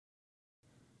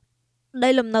ដី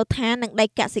លំនៅឋាននិងដី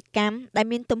កសិកម្មដែល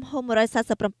មានទំហំ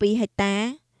147ហិកតា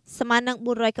ស្មើនឹង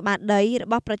400ក្បាលដីរ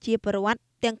បស់ប្រជាពលរដ្ឋ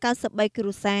ទាំង93គ្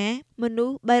រួសារមនុ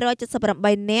ស្ស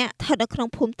378នាក់ស្ថិតនៅក្នុង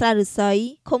ភូមិត្រាឫស្សី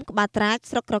ឃុំក្បាលត្រាច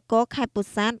ស្រុកក្រគរខេត្តពោ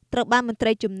ធិ៍សាត់ត្រូវបានមន្ត្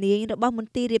រីជំនាញរបស់ម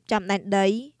ន្ទីររៀបចំដែនដី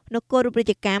នគររូបនី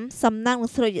យកម្មសំណាងនិ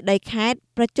ងស្រុកដីខេត្ត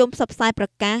ប្រជុំផ្សព្វផ្សាយប្រ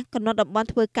កាសកំណត់តំបន់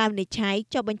ធ្វើការវិនិច្ឆ័យ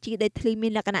ចុះបញ្ជីដីធ្លីមា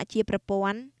នលក្ខណៈជាប្រព័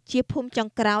ន្ធជាភូមិចុង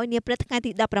ក្រោយនាព្រឹកថ្ងៃ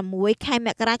ទី16ខែម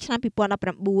ករាឆ្នាំ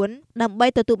2019ដើម្បី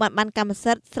ទទួលបានកម្ម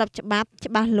សិទ្ធិស្របច្បាប់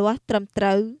ច្បាស់លាស់ត្រឹមត្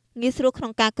រូវងាយស្រួលក្នុ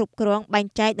ងការគ្រប់គ្រងបែង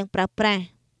ចែកនិងប្រើប្រាស់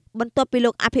បន្ទាប់ពីលោ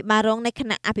កអភិបាលរងនៃគ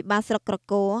ណៈអភិបាលស្រុកក្រ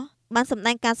គរបានសម្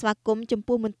ដែងការស្វាគមន៍ចំ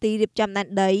ពោះមន្ទីររៀបចំដែន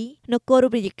ដីនគររូ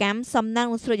បនីយកម្មសំណាង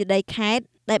និងស្រុកដីខេត្ត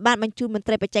ដែលបានបញ្ជូនមន្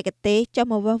ត្រីបច្ចេកទេសចុះ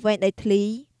មកវាស់វែងដីធ្លី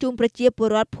ជូនប្រជាពល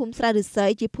រដ្ឋភូមិស្រែឫស្សី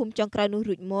ជាភូមិចុងក្រោយនោះ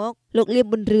រួចមកលោកលៀម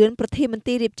ប៊ុនរឿនប្រធានមន្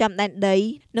ទីររៀបចំដែនដី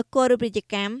នគររូបនីយ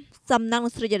កម្មសំណាងនិ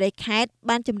ងស្រុកដីខេត្ត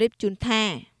បានជម្រាបជូនថា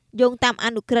យោងតាមអ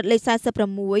នុក្រឹត្យលេខ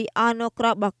46អនក្រ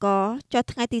បកចុះ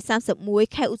ថ្ងៃទី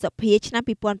31ខែឧសភាឆ្នាំ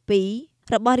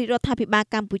2002របស់រាជរដ្ឋាភិបាល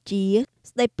កម្ពុជា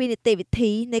ស្តីពីនីតិវិ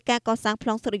ធីនៃការកសាងប្ល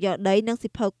ង់ស្រុកយោដីនិងសិ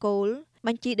ភៅគោលប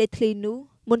ញ្ជីដីធ្លីនោះ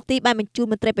មន្ទីរបានបញ្ជូន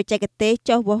មន្ត្រីបច្ចេកទេស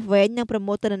ចុះវាស់វែងនិងប្រ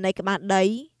មូលទិន្នន័យក្បាលដី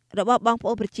របស់បងប្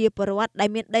អូនប្រជាពលរដ្ឋដែល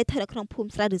មានដីស្ថិតនៅក្នុងភូមិ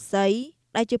ស្រែឫស្សី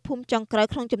ដែលជាភូមិចុងក្រោយ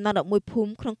ក្នុងចំណោម11ភូ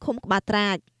មិក្នុងឃុំក្បាលត្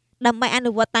រាចដើម្បីអ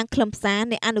នុវត្តតាមខ្លឹមសារ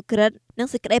នៃអនុក្រឹត្យនិង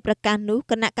សេចក្តីប្រកាសនោះ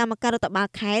គណៈកម្មការរដ្ឋបាល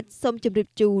ខេត្តសូមជម្រាប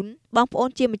ជូនបងប្អូន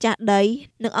ជាម្ចាស់ដី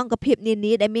និងអង្គភាពនា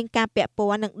នាដែលមានការពាក់ព័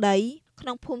ន្ធនឹងដីក្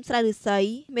នុងភូមិស្រែឫស្សី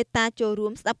មេត្តាចូលរួ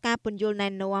មស្ដាប់ការពន្យល់ណែ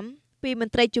នាំពីម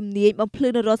ន្ត្រីជំនាញបំភ្លឺ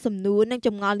នៅរាល់សំណួរនិងច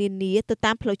ម្ងល់នានាទៅ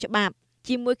តាមផ្លូវច្បាប់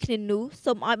ជាមួយគ្នានោះ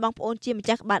សូមឲ្យបងប្អូនជាម្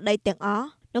ចាស់ក្បាលដីទាំងអស់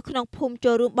នៅក្នុងភូមិ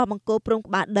ចូលរួមបោះបង្គោលព្រំ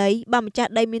ក្បាលដីបើម្ចាស់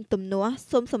ដីមានទំនាស់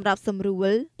សូមសម្រាប់សម្រួ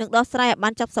លនិងដោះស្រាយឲ្យបា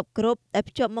នចប់សពគ្រប់ដែល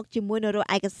ភ្ជាប់មកជាមួយនៅរាល់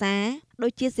ឯកសារដូ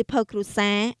ចជាសិភៅគ្រួសា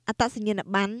រអត្តសញ្ញាណ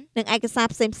ប័ណ្ណនិងឯកសារ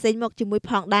ផ្សេងៗមកជាមួយ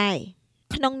ផងដែរ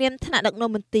ក្នុងនាមថ្នាក់ដឹក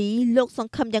នាំមន្ទីរលោកស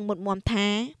ង្ឃឹមយ៉ាងមុតមាំថា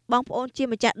បងប្អូនជា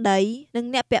ម្ចាស់ដីនិង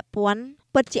អ្នកពាក់ព័ន្ធ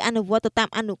ពិតជាអនុវត្តទៅតាម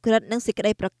អនុក្រឹត្យនិងសេចក្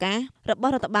តីប្រកាសរប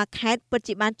ស់រដ្ឋបាលខេត្តពិត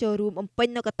ជាបានចូលរួមបំពេញ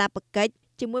នូវកាតព្វកិច្ច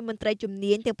ជាមួយមន្ត្រីជំ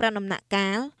នាញទាំង5ដំណាក់កា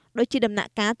លដូចជាដំណា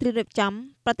ក់កាលត្រៀមរៀបចំ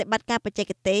ប្រតិបត្តិការបច្ចេ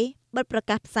កទេសបិទប្រ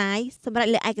កាសផ្សាយសម្រាប់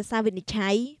លើឯកសារវិនិច្ឆ័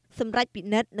យសម្រាប់ពិ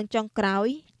និត្យនិងចុងក្រោយ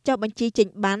ចុះបញ្ជីចេញ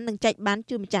បាននិងចែកបាន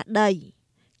ជូនម្ចាស់ដី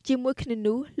ជាមួយគ្នា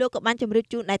នោះលោកក៏បានជម្រាប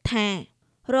ជូនដែរថា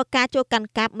រាល់ការចូលកាន់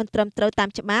កាប់មិនត្រឹមត្រូវតាម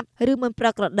ច្បាប់ឬមិនប្រ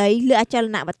ក្រតីលើអចល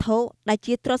នវត្ថុដែល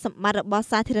ជាទ្រព្យសម្បត្តិរបស់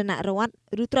សាធារណរដ្ឋ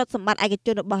ឬទ្រព្យសម្បត្តិឯកជ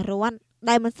នរបស់រដ្ឋ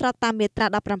ដែលមិនស្របតាមមាត្រា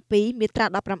17មាត្រា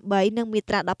18និងមា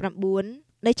ត្រា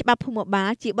19នៃច្បាប់ភូមិបាល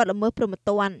ជាបទល្មើសព្រហ្ម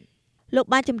ទណ្ឌលោក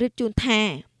បានជម្រាបជូនថា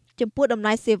ចំពោះដំ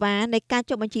ណើរសេវានៃការ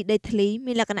ចុះបញ្ជីដីធ្លី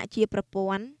មានលក្ខណៈជាប្រព័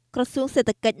ន្ធក្រសួងសេដ្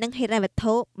ឋកិច្ចនិងហិរញ្ញវត្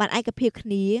ថុបានឯកភាពគ្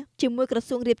នាជាមួយក្រ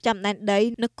សួងរៀបចំដែនដី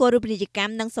នគររូបនីយកម្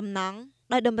មនិងសំណង់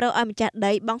ដោយតម្រូវឲ្យម្ចាស់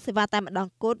ដីបង់សេវាតែម្ដង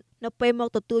គត់នៅពេលមក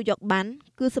ទទួលយកប័ណ្ណ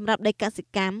គឺសម្រាប់ដីកសិ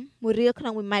កម្ម1រៀលក្នុ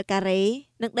ង1ម៉ែត្រការ៉េ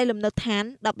និងដីលំនៅឋាន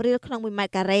10រៀលក្នុង1ម៉ែ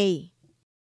ត្រការ៉េ